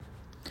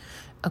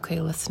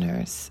okay,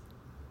 listeners,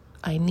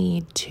 I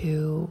need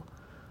to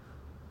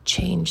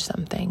change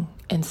something.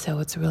 And so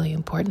it's really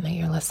important that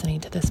you're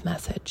listening to this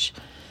message.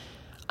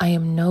 I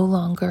am no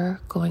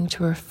longer going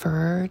to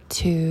refer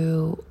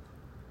to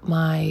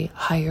my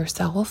higher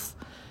self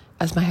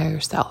as my higher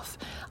self.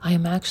 I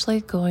am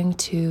actually going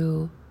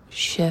to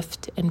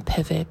shift and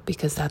pivot,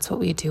 because that's what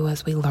we do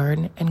as we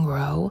learn and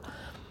grow.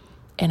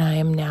 And I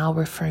am now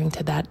referring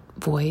to that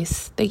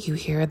voice that you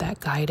hear, that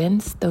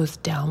guidance, those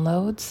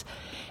downloads,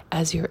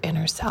 as your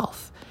inner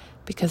self,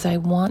 because I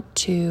want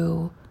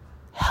to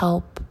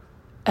help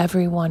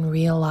everyone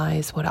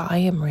realize what I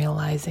am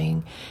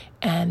realizing,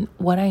 and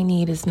what I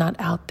need is not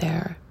out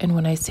there. And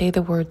when I say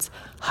the words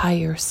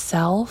higher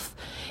self,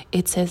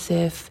 it's as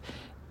if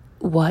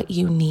what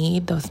you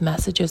need, those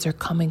messages are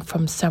coming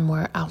from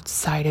somewhere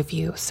outside of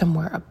you,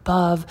 somewhere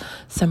above,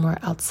 somewhere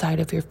outside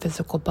of your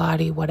physical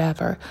body,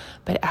 whatever.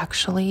 But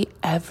actually,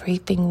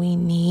 everything we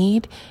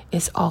need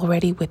is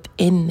already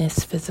within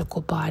this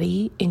physical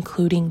body,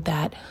 including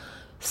that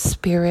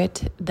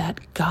spirit, that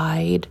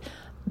guide,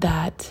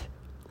 that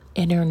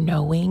inner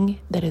knowing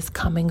that is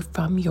coming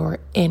from your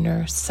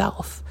inner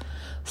self.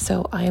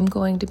 So I am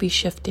going to be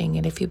shifting.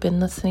 And if you've been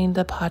listening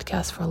to the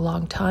podcast for a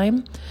long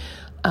time,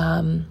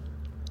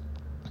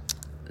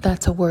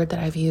 that's a word that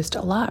I've used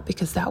a lot,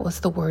 because that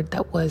was the word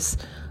that was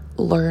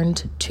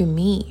learned to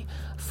me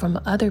from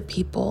other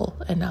people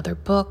and other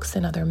books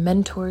and other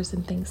mentors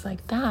and things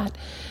like that,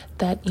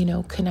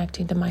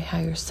 connecting to my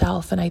higher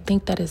self. And I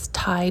think that is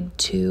tied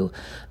to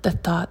the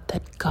thought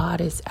that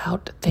God is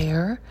out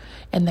there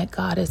and that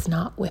God is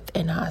not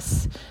within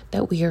us,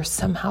 that we are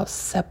somehow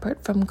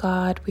separate from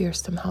God. We are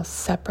somehow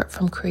separate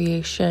from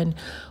creation.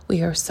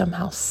 We are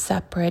somehow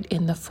separate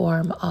in the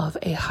form of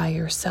a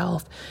higher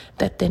self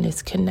that then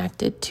is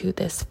connected to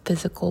this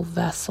physical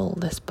vessel,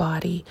 this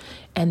body,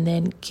 and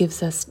then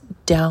gives us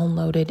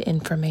downloaded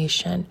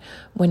information,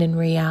 when in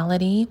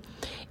reality,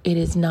 it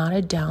is not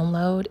a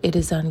download, it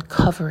is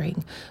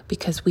uncovering,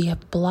 because we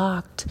have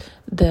blocked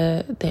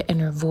the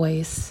inner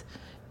voice,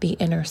 the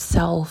inner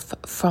self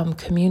from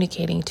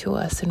communicating to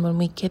us. And when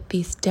we get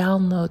these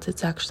downloads,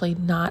 it's actually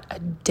not a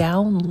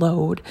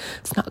download.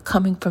 It's not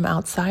coming from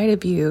outside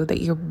of you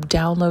that you're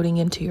downloading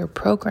into your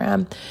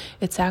program.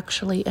 It's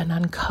actually an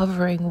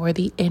uncovering where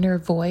the inner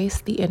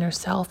voice, the inner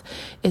self,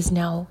 is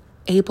now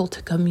able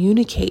to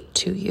communicate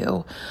to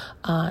you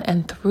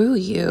and through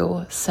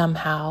you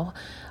somehow.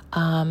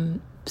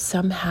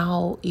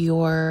 Somehow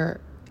your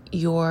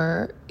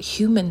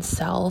human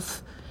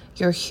self,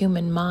 your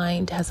human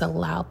mind has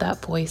allowed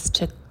that voice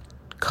to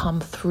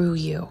come through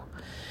you.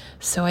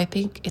 So I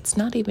think it's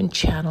not even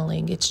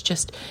channeling, it's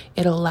just,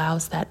 it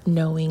allows that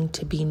knowing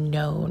to be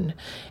known.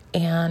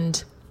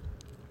 And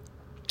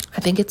I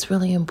think it's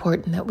really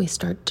important that we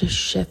start to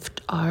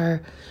shift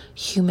our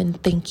human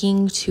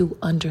thinking to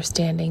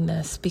understanding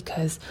this,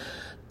 because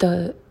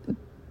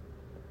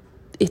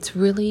it's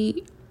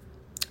really,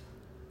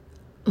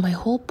 my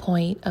whole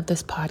point of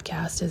this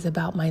podcast is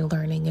about my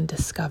learning and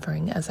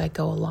discovering as I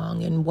go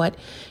along, and what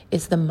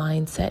is the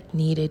mindset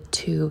needed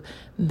to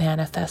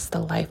manifest the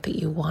life that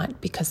you want.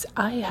 Because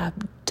I have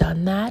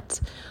done that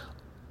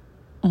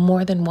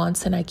more than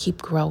once, and I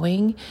keep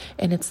growing,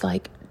 and it's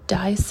like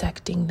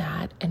dissecting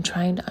that and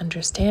trying to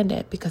understand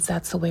it, because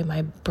that's the way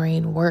my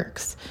brain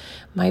works.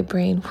 My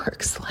brain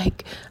works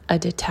like a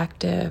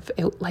detective.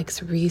 It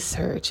likes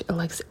research. It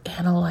likes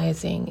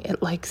analyzing.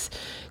 It likes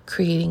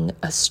creating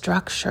a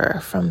structure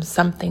from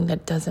something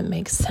that doesn't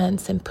make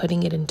sense and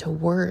putting it into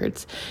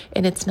words.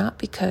 And it's not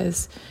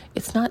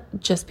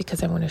just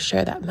because I want to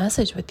share that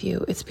message with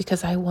you. It's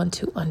because I want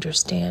to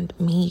understand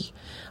me.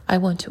 I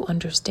want to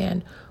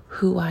understand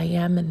who I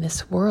am in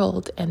this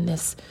world and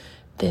this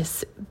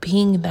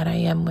being that I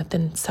am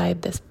within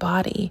inside this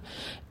body.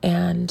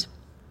 And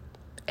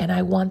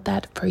I want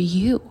that for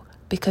you,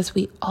 because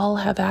we all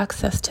have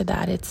access to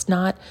that.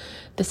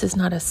 This is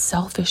not a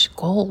selfish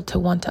goal to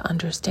want to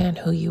understand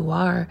who you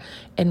are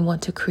and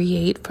want to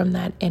create from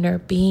that inner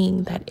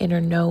being, that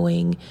inner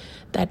knowing,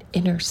 that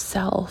inner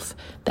self.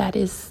 That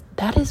is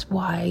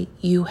why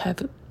you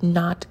have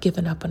not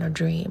given up on a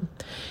dream.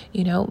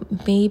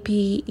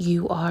 Maybe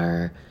you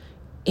are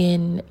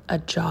in a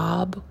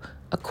job,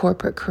 a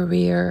corporate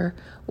career,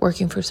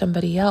 working for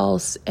somebody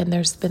else, and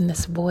there's been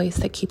this voice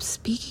that keeps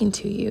speaking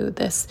to you,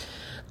 this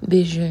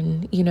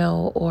vision,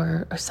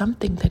 or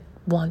something that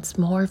wants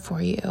more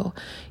for you,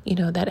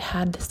 that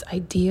had this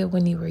idea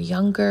when you were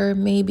younger,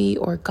 maybe,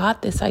 or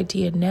got this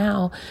idea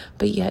now,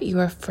 but yet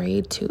you're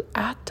afraid to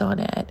act on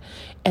it.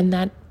 And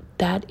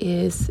that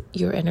is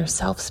your inner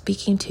self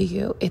speaking to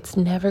you. It's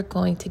never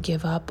going to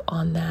give up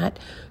on that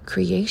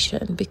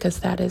creation, because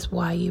that is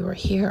why you are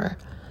here.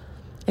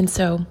 And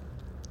so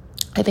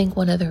I think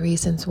one of the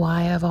reasons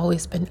why I've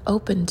always been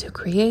open to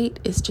create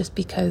is just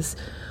because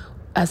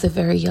as a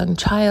very young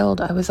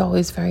child, I was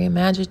always very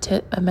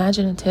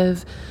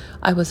imaginative.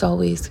 I was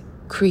always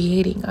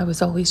creating. I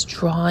was always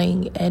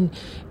drawing, and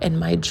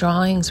my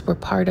drawings were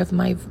part of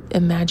my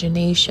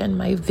imagination,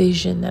 my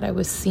vision that I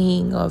was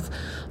seeing of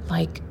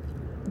like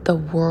the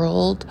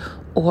world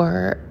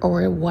or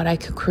what I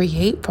could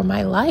create for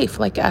my life.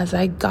 Like as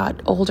I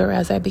got older,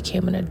 as I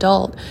became an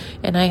adult,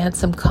 and I had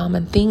some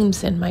common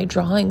themes in my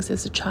drawings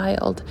as a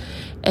child.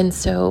 And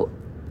so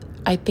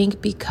I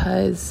think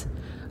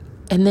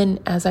and then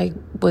as I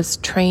was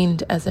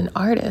trained as an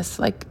artist,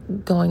 like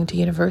going to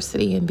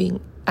university and being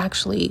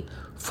actually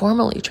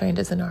formally trained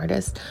as an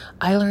artist,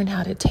 I learned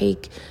how to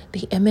take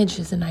the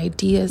images and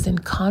ideas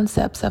and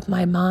concepts of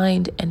my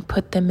mind and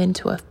put them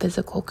into a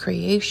physical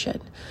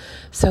creation.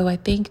 So I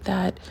think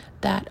that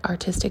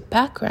artistic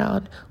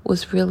background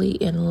was really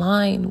in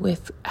line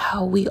with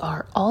how we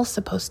are all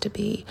supposed to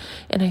be.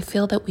 And I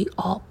feel that we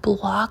all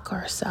block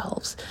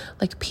ourselves,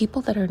 like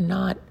people that are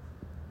not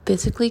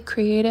physically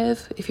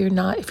creative. If you're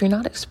not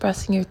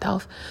expressing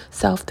yourself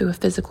through a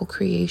physical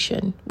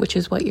creation, which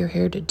is what you're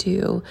here to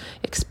do,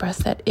 express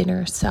that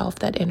inner self,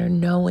 that inner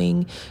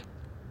knowing,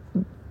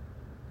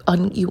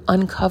 you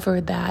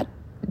uncover that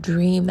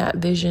dream, that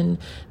vision,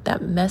 that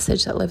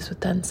message that lives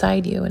within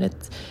inside you. And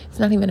it's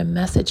not even a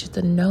message, it's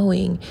a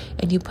knowing,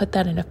 and you put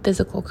that in a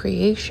physical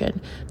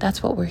creation.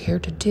 That's what we're here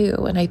to do.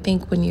 And I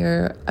think when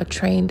you're a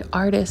trained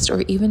artist,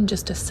 or even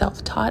just a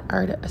self-taught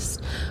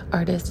artist,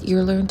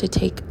 you learn to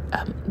take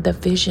the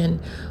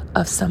vision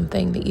of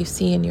something that you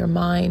see in your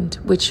mind,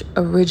 which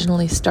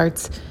originally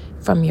starts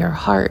from your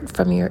heart,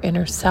 from your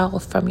inner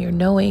self, from your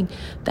knowing,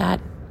 that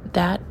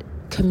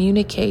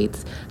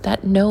communicates,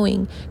 that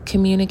knowing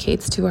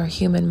communicates to our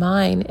human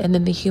mind, and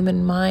then the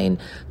human mind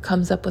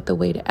comes up with a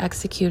way to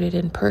execute it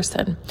in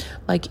person,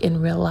 like in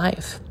real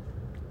life.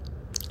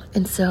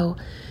 And so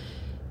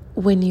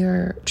when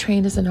you're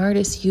trained as an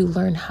artist, you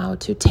learn how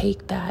to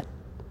take that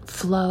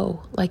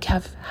flow. Like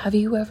have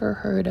you ever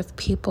heard of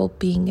people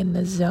being in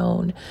the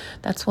zone?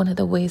 That's one of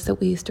the ways that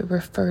we used to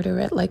refer to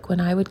it. Like when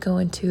I would go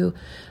into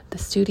the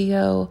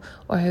studio,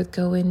 or I would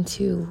go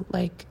into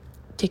like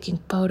taking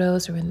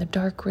photos or in the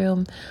dark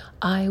room,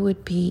 I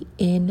would be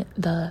in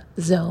the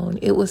zone.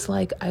 It was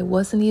like I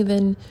wasn't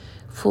even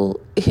full.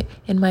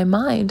 In my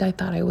mind, I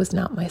thought I was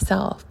not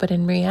myself, but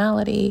in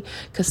reality,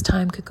 because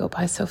time could go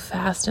by so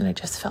fast and I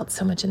just felt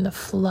so much in the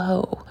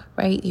flow,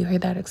 right? You hear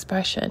that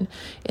expression,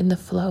 in the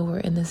flow or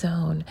in the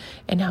zone,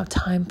 and how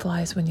time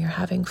flies when you're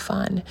having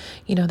fun,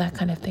 that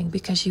kind of thing,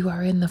 because you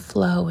are in the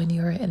flow and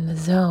you're in the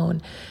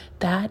zone.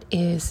 That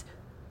is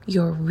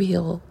your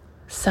real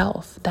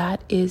self.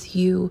 That is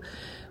you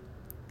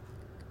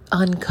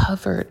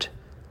uncovered.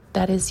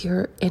 That is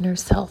your inner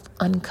self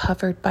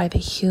uncovered by the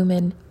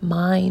human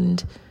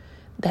mind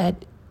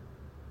that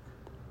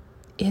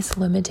is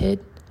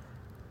limited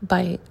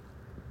by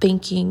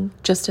thinking.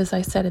 Just as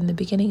I said in the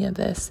beginning of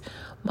this,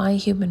 my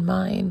human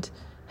mind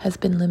has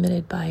been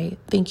limited by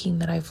thinking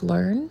that I've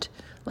learned,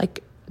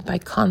 like by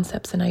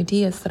concepts and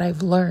ideas that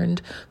I've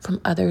learned from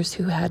others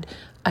who had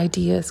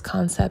ideas,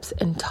 concepts,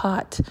 and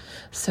taught.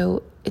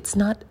 So it's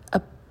not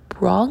a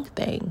wrong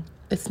thing.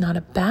 It's not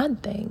a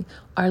bad thing.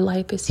 Our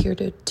life is here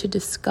to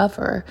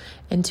discover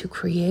and to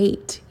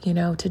create,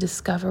 to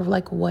discover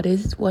like what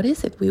is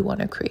it we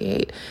want to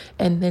create,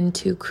 and then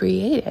to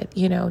create it,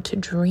 to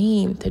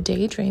dream, to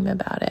daydream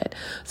about it.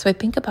 So I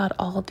think about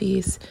all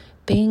these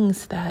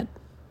things that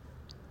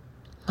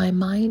my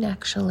mind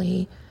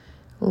actually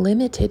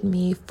limited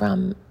me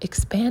from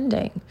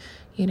expanding,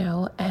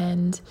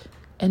 and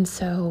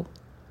so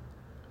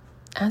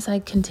as I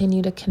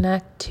continue to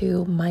connect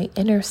to my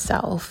inner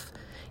self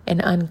and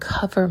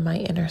uncover my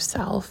inner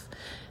self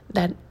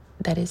that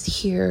is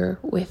here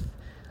with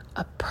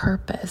a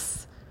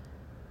purpose,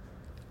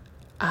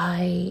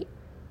 I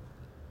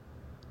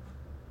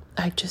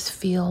just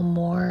feel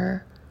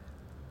more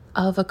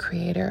of a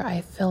creator.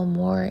 I feel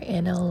more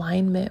in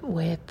alignment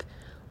with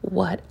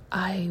what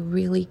I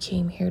really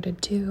came here to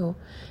do.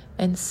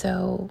 And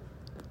so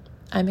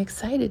I'm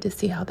excited to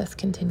see how this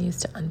continues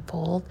to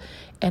unfold,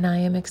 and I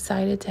am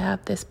excited to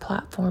have this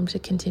platform to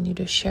continue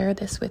to share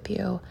this with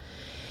you.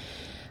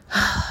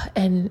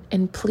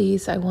 And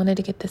please, I wanted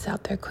to get this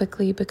out there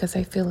quickly because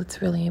I feel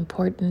it's really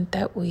important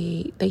that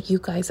you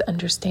guys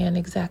understand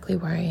exactly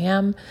where I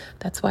am.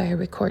 That's why I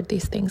record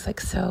these things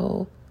like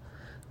so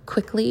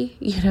quickly,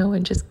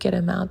 and just get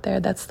them out there.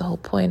 That's the whole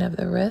point of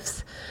the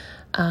riffs.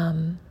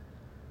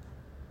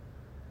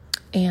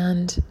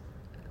 And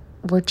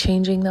we're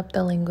changing up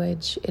the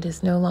language. It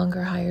is no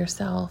longer higher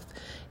self.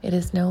 It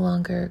is no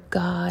longer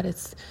God.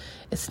 It's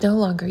no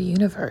longer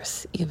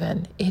universe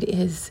even. It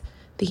is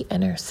the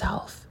inner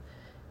self,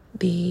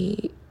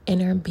 the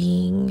inner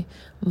being,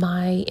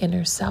 my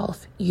inner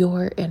self,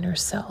 your inner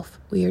self.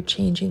 We are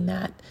changing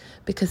that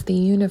because the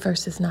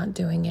universe is not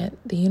doing it.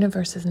 The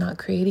universe is not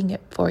creating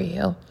it for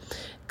you.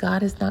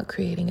 God is not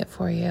creating it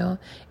for you.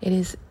 I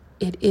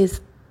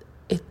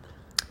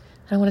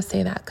don't want to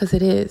say that because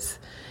it is.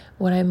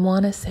 What I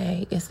want to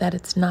say is that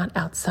it's not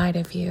outside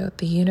of you.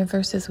 The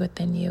universe is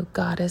within you.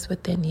 God is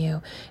within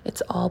you.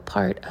 It's all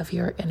part of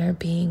your inner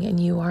being, and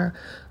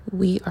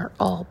we are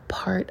all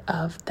part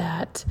of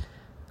that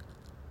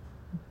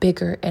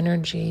bigger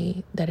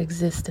energy that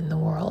exists in the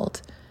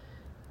world.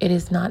 It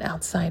is not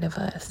outside of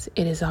us.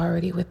 It is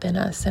already within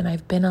us. And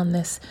I've been on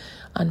this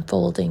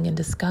unfolding and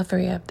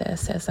discovery of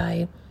this as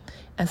I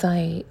as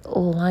I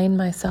align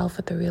myself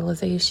with the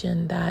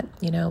realization that,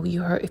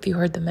 if you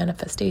heard the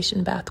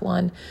manifestation bath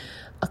one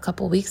a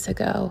couple weeks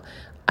ago,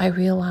 I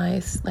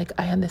realized, like,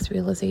 I had this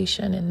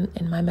realization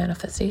in my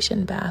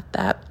manifestation bath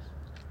that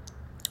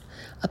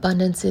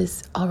abundance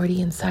is already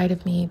inside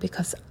of me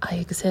because I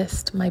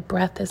exist. My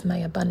breath is my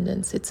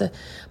abundance.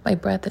 My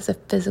breath is a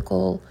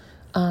physical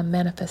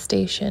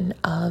manifestation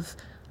of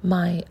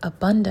my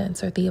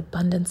abundance, or the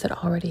abundance that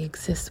already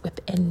exists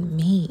within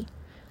me.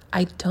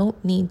 I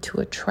don't need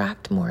to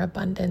attract more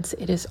abundance.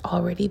 It is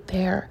already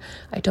there.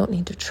 I don't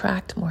need to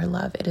attract more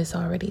love. It is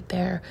already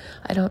there.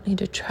 I don't need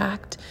to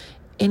attract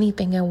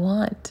anything I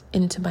want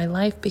into my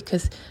life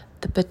because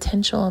the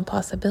potential and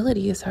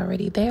possibility is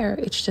already there.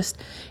 It's just,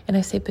 and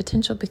I say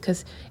potential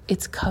because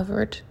it's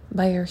covered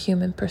by our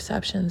human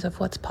perceptions of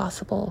what's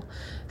possible.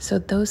 So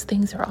those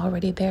things are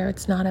already there.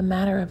 It's not a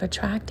matter of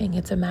attracting,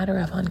 it's a matter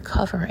of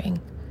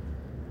uncovering.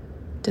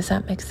 Does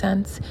that make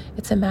sense?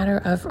 It's a matter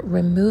of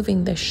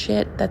removing the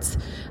shit that's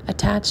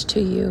attached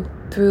to you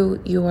through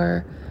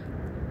your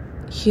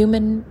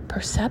human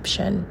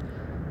perception.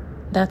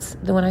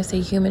 When I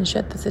say human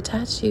shit that's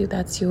attached to you,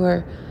 that's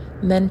your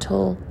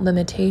mental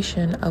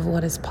limitation of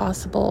what is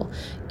possible.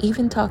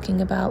 Even talking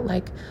about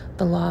like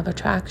the law of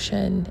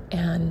attraction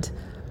and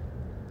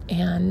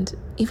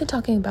even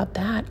talking about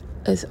that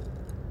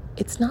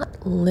it's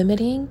not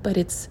limiting, but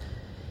it's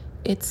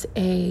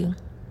a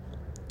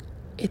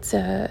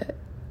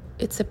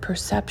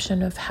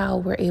perception of how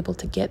we're able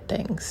to get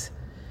things.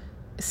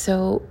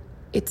 So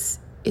it's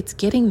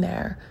getting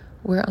there.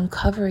 We're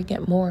uncovering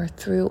it more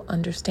through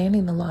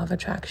understanding the law of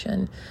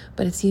attraction,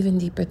 but it's even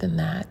deeper than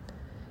that.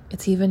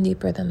 It's even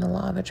deeper than the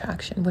law of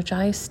attraction, which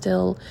I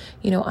still,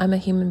 I'm a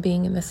human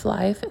being in this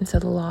life, and so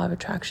the law of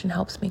attraction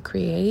helps me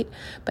create,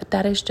 but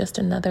that is just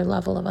another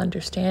level of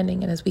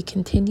understanding. And as we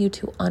continue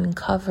to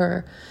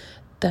uncover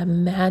the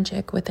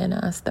magic within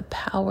us, the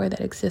power that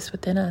exists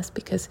within us,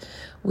 because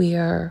we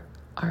are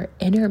our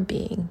inner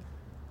being,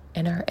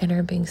 and our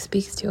inner being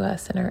speaks to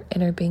us, and our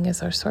inner being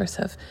is our source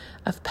of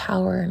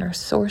power and our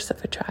source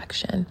of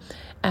attraction.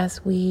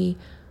 As we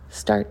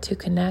start to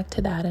connect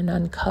to that and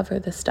uncover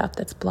the stuff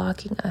that's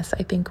blocking us,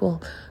 I think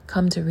we'll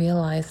come to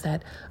realize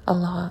that the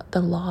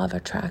law of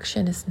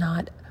attraction is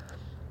not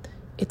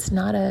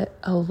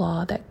a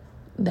law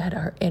that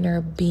our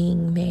inner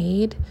being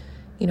made.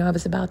 I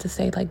was about to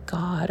say like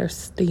God or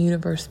the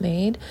universe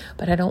made,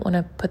 but I don't want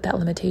to put that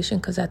limitation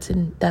because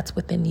that's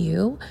within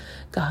you.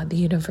 God, the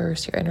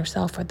universe, your inner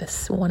self are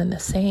this one and the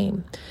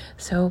same.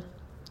 So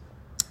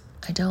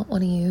I don't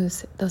want to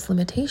use those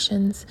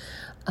limitations,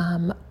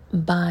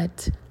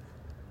 but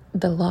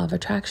the law of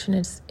attraction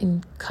is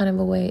in kind of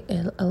a way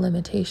a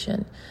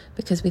limitation,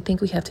 because we think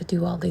we have to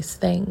do all these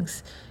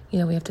things. We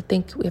have to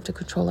think, we have to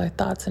control our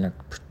thoughts, and our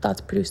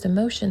thoughts produce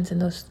emotions,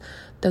 and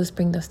those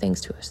bring those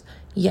things to us.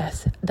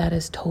 Yes, that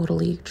is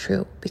totally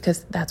true,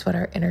 because that's what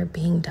our inner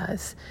being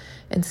does.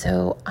 And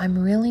so I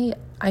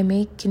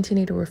may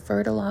continue to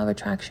refer to law of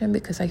attraction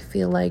because I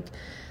feel like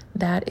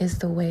that is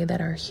the way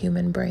that our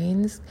human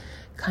brains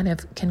kind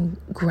of can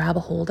grab a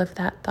hold of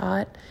that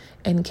thought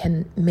and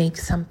can make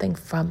something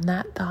from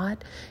that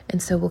thought. And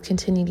so we'll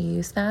continue to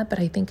use that. But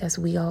I think as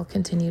we all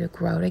continue to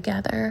grow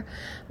together,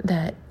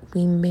 that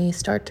we may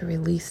start to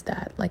release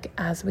that. Like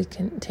as we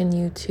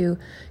continue to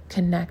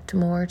connect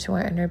more to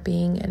our inner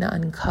being and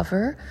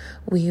uncover,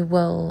 we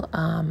will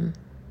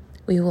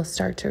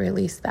start to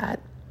release that,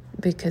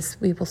 because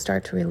we will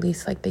start to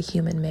release like the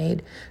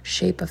human-made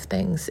shape of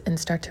things and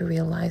start to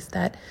realize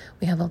that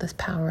we have all this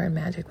power and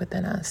magic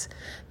within us.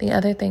 The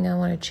other thing I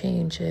want to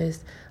change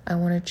is I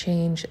want to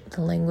change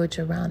the language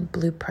around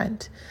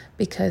blueprint,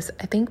 because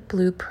I think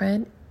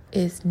blueprint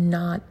is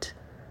not,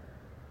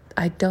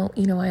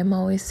 I'm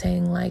always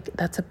saying like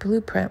that's a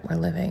blueprint we're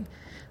living,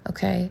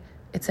 okay?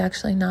 It's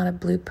actually not a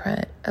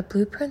blueprint. A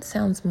blueprint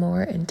sounds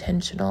more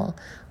intentional,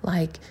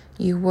 like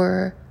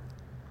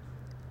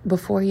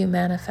before you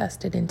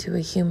manifested into a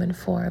human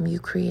form, you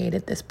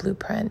created this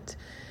blueprint.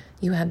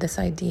 You had this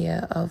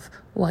idea of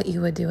what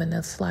you would do in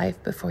this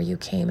life before you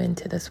came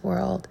into this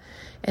world.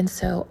 And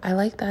so I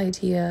like the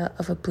idea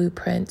of a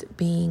blueprint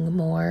being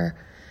more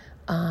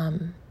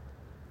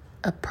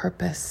a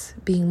purpose,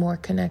 being more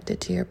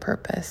connected to your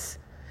purpose.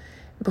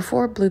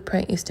 Before,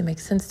 blueprint used to make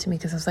sense to me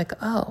because I was like,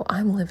 oh,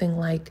 I'm living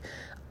like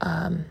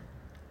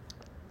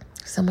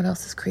someone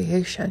else's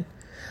creation.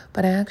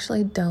 But I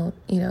actually don't,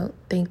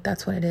 think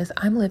that's what it is.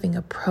 I'm living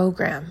a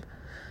program.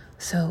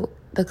 So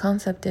the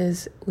concept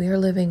is we are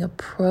living a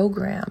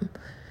program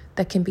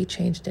that can be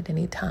changed at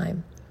any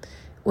time.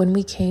 When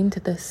we came to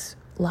this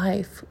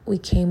life, we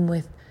came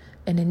with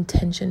an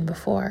intention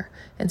before.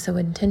 And so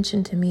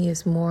intention to me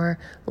is more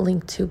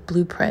linked to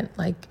blueprint.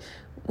 Like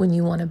when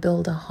you want to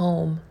build a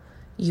home,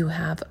 you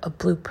have a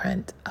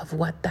blueprint of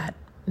what that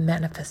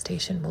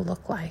manifestation will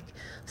look like.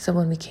 So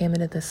when we came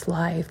into this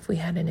life, we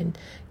had and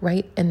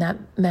that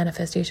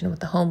manifestation of what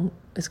the home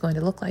is going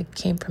to look like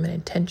came from an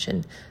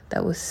intention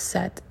that was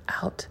set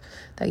out,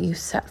 that you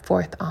set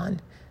forth on.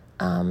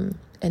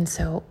 And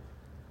so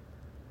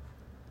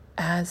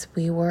as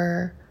we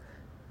were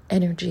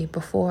energy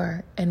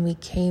before, and we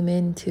came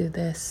into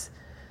this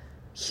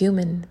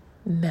human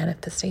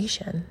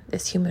manifestation,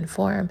 this human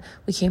form.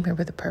 We came here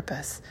with a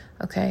purpose.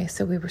 Okay,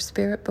 so we were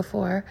spirit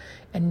before,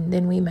 and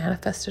then we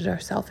manifested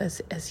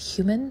ourselves as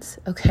humans,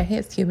 okay,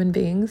 as human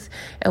beings,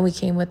 and we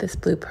came with this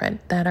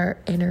blueprint that our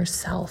inner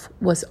self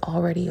was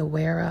already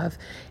aware of,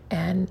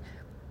 and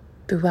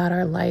throughout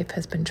our life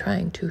has been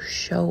trying to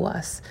show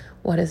us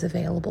what is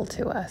available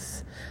to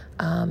us,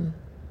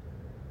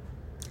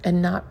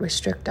 and not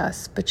restrict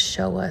us, but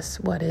show us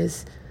what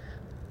is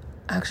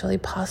actually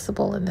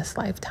possible in this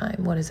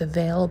lifetime, what is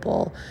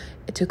available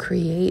to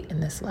create in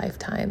this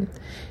lifetime.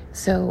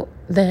 So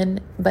then,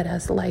 but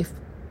as life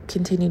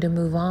continued to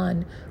move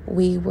on,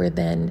 we were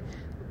then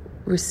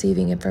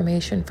receiving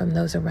information from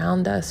those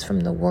around us,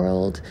 from the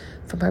world,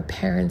 from our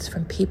parents,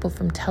 from people,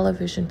 from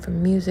television,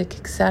 from music,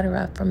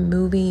 etc., from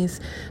movies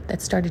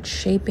that started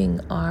shaping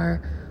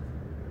our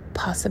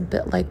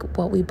like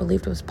what we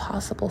believed was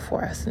possible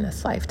for us in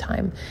this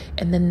lifetime.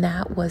 And then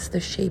that was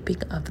the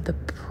shaping of the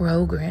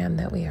program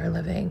that we are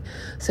living.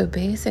 So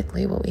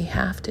basically what we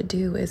have to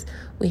do is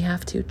we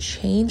have to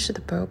change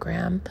the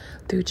program.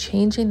 Through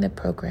changing the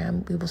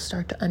program, we will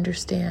start to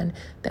understand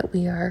that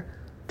we are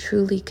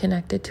truly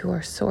connected to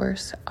our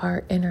source,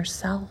 our inner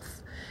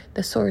self.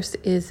 The source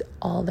is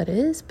all that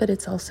is, but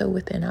it's also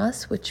within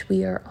us, which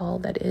we are all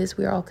that is.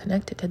 We are all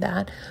connected to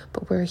that,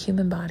 but we're a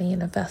human body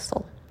in a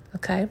vessel.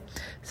 Okay,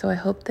 so I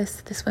hope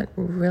this went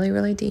really,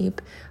 really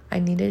deep. I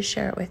needed to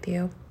share it with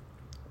you.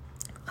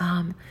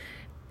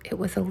 It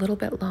was a little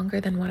bit longer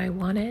than what I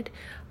wanted,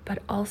 but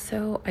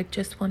also I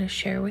just want to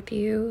share with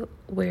you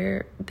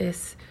where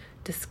this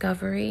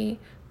discovery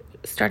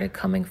started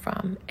coming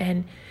from.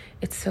 And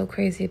it's so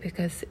crazy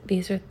because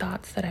these are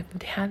thoughts that I've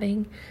been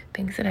having,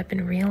 things that I've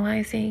been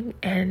realizing,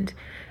 and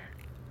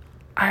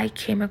I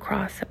came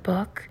across a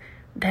book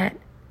that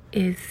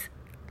it's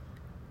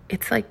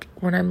like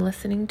when I'm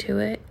listening to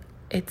it,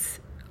 it's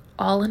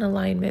all in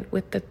alignment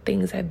with the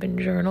things I've been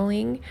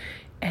journaling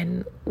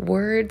and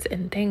words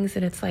and things.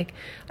 And it's like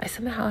I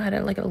somehow had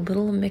it like a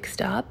little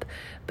mixed up.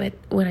 But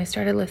when I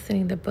started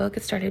listening to the book,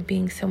 it started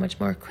being so much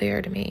more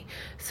clear to me.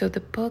 So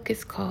the book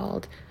is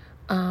called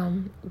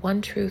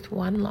One Truth,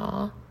 One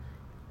Law.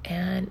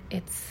 And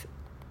it's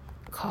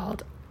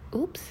called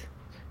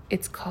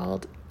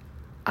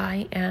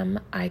I Am,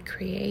 I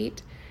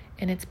Create.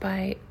 And it's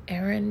by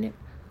Aaron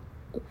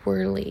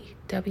Werley,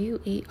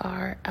 Werley.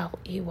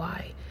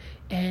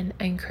 And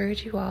I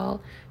encourage you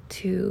all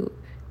to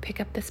pick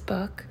up this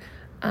book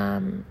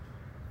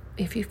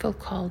if you feel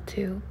called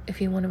to,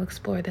 if you want to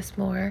explore this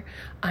more.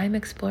 I'm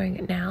exploring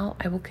it now.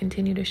 I will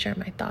continue to share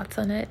my thoughts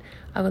on it.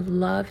 I would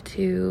love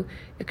to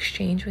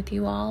exchange with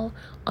you all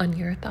on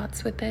your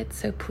thoughts with it.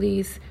 So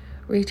please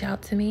reach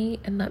out to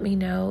me and let me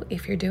know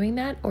if you're doing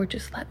that, or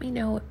just let me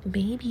know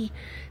maybe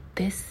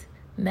this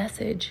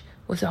message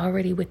was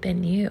already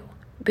within you.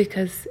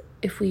 Because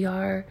if we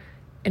are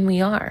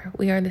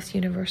this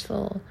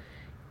universal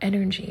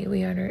energy,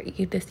 we are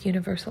this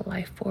universal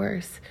life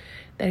force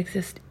that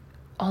exists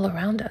all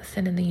around us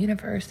and in the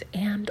universe,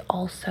 and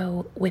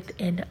also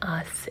within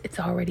us. It's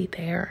already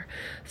there.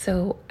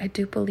 So I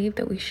do believe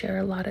that we share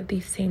a lot of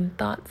these same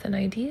thoughts and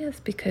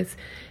ideas, because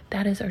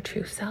that is our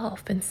true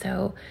self. And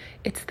so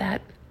it's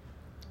that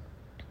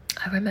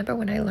I remember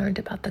when I learned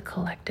about the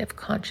collective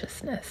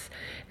consciousness,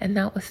 and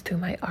that was through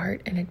my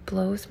art, and it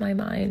blows my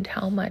mind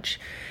how much,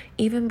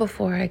 even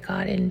before I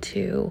got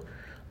into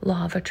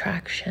law of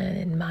attraction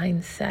and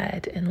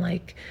mindset and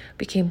like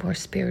became more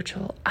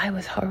spiritual, I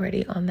was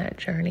already on that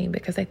journey,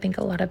 because I think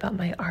a lot about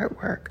my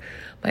artwork.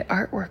 My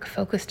artwork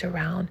focused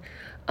around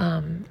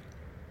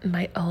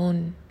my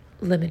own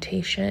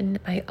limitation,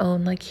 my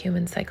own like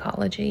human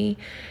psychology,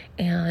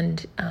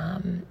 and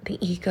the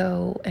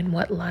ego and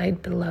what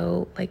lied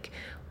below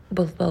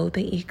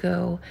the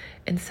ego.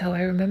 And so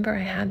I remember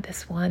I had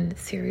this one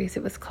series,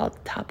 it was called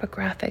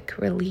Topographic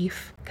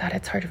Relief. God,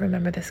 it's hard to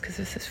remember this because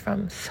this is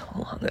from so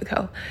long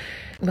ago.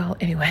 Well,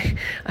 anyway,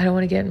 I don't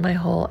want to get in my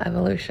whole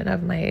evolution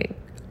of my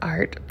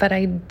art, but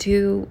I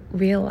do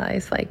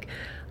realize like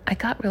I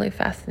got really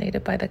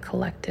fascinated by the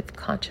collective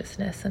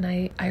consciousness, and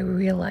I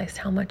realized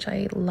how much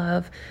I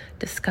love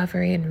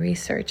discovery and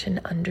research and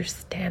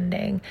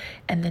understanding,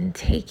 and then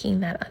taking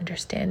that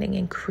understanding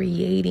and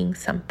creating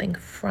something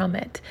from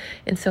it.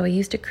 And so I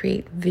used to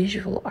create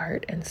visual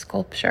art and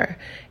sculpture,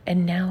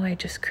 and now I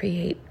just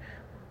create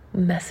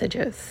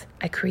messages.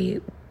 I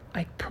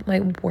put my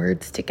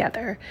words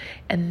together,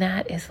 and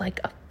that is like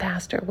a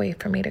faster way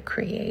for me to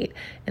create.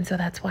 And so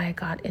that's why I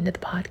got into the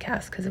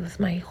podcast, because it was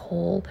my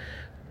whole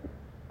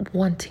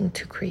wanting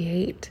to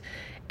create.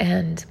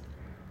 And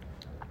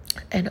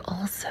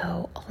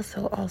also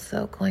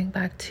going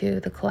back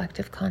to the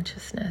collective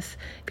consciousness,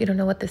 if you don't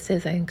know what this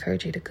is, I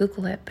encourage you to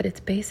Google it. But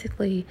it's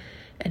basically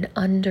an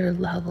under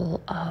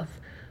level of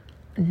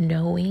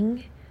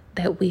knowing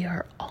that we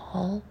are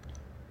all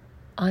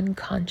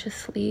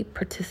unconsciously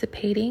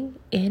participating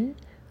in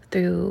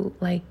through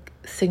like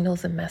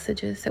signals and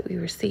messages that we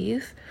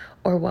receive,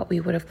 or what we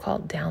would have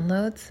called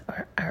downloads,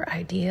 or our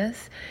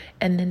ideas.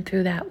 And then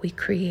through that we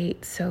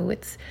create. So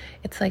it's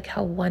like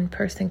how one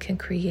person can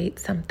create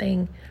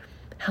something.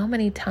 How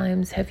many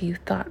times have you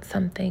thought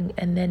something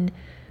and then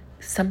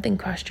something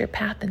crossed your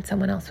path and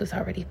someone else was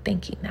already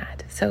thinking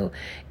that? So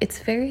it's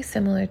very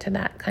similar to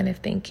that kind of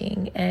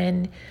thinking.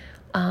 And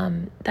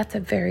that's a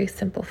very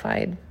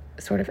simplified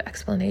sort of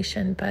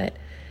explanation, but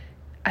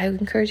I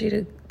would encourage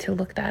you to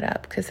look that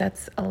up, because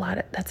that's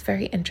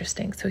very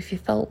interesting. So if you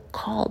felt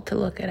called to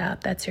look it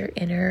up, that's your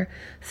inner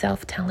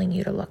self telling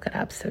you to look it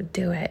up. So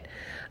do it.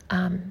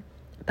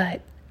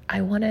 But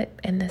I want to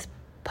end this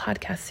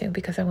podcast soon,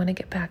 because I want to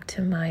get back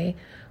to my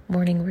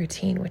morning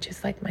routine, which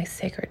is like my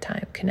sacred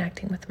time,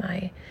 connecting with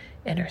my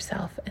inner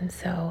self. And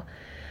so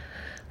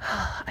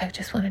I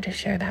just wanted to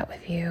share that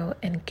with you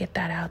and get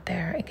that out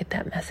there and get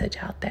that message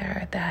out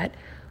there that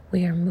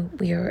we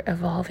are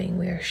evolving,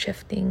 we are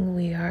shifting,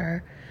 we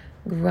are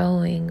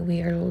growing,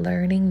 we are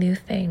learning new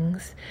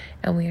things,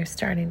 and we are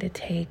starting to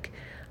take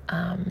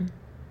the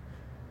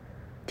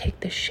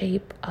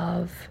shape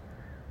of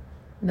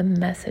the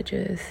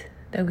messages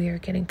that we are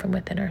getting from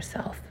within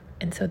ourselves.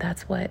 And so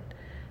that's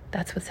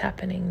what's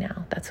happening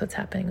now. That's what's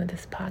happening with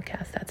this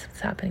podcast. That's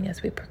what's happening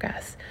as we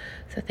progress.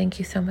 So thank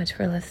you so much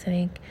for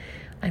listening.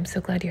 I'm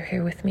so glad you're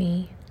here with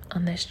me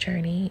on this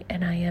journey,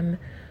 and I am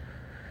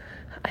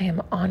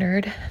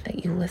honored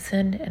that you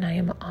listen, and I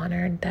am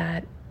honored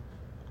that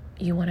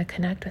you want to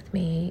connect with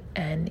me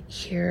and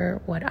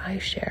hear what I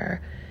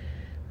share,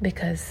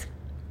 because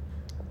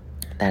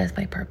that is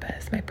my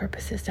purpose. My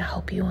purpose is to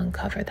help you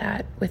uncover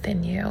that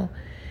within you.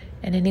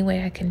 And any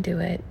way I can do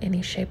it,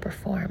 any shape or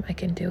form I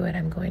can do it,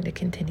 I'm going to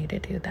continue to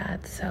do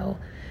that. So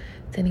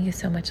sending you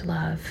so much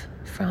love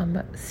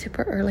from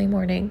super early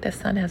morning. The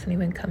sun hasn't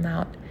even come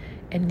out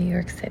in New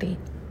York City.